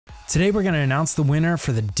Today we're going to announce the winner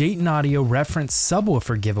for the Dayton Audio Reference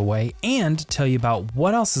Subwoofer giveaway and tell you about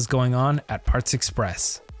what else is going on at Parts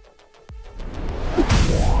Express.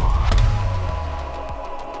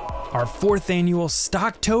 Our 4th annual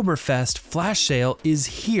Stocktoberfest flash sale is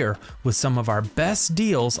here with some of our best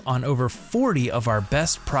deals on over 40 of our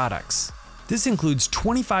best products. This includes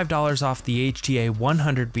 $25 off the HTA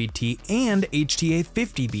 100BT and HTA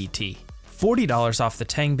 50BT, $40 off the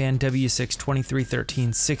Tangband W6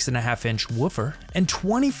 2313 6.5-inch woofer, and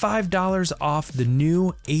 $25 off the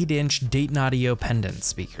new 8-inch Dayton Audio pendant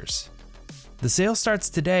speakers. The sale starts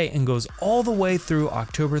today and goes all the way through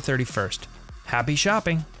October 31st. Happy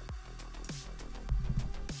shopping!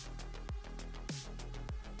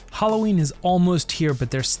 Halloween is almost here, but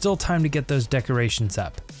there's still time to get those decorations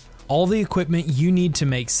up. All the equipment you need to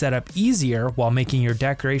make setup easier while making your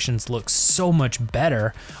decorations look so much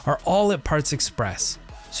better are all at Parts Express.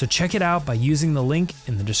 So check it out by using the link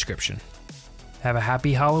in the description. Have a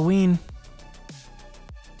happy Halloween.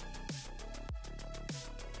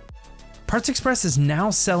 Parts Express is now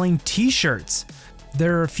selling t-shirts.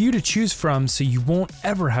 There are a few to choose from, so you won't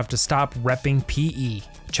ever have to stop repping PE.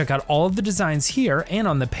 Check out all of the designs here and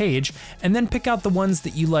on the page, and then pick out the ones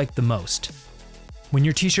that you like the most. When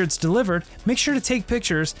your t-shirt's delivered, make sure to take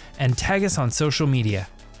pictures and tag us on social media.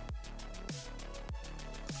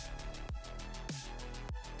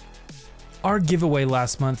 Our giveaway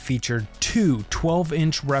last month featured 2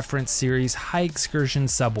 12-inch reference series high excursion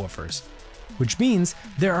subwoofers, which means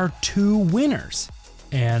there are 2 winners,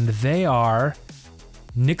 and they are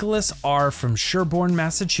Nicholas R. from Sherborne,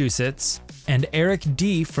 Massachusetts, and Eric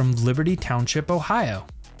D. from Liberty Township, Ohio.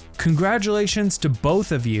 Congratulations to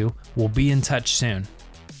both of you. We'll be in touch soon.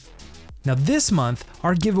 Now this month,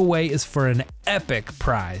 our giveaway is for an epic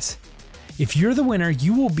prize. If you're the winner,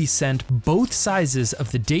 you will be sent both sizes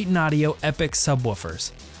of the Dayton Audio Epic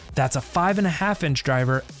subwoofers. That's a 5.5-inch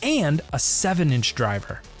driver and a 7-inch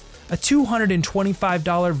driver. A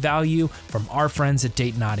 $225 value from our friends at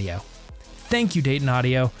Dayton Audio. Thank you, Dayton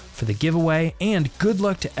Audio, for the giveaway, and good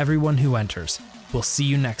luck to everyone who enters. We'll see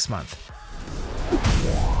you next month.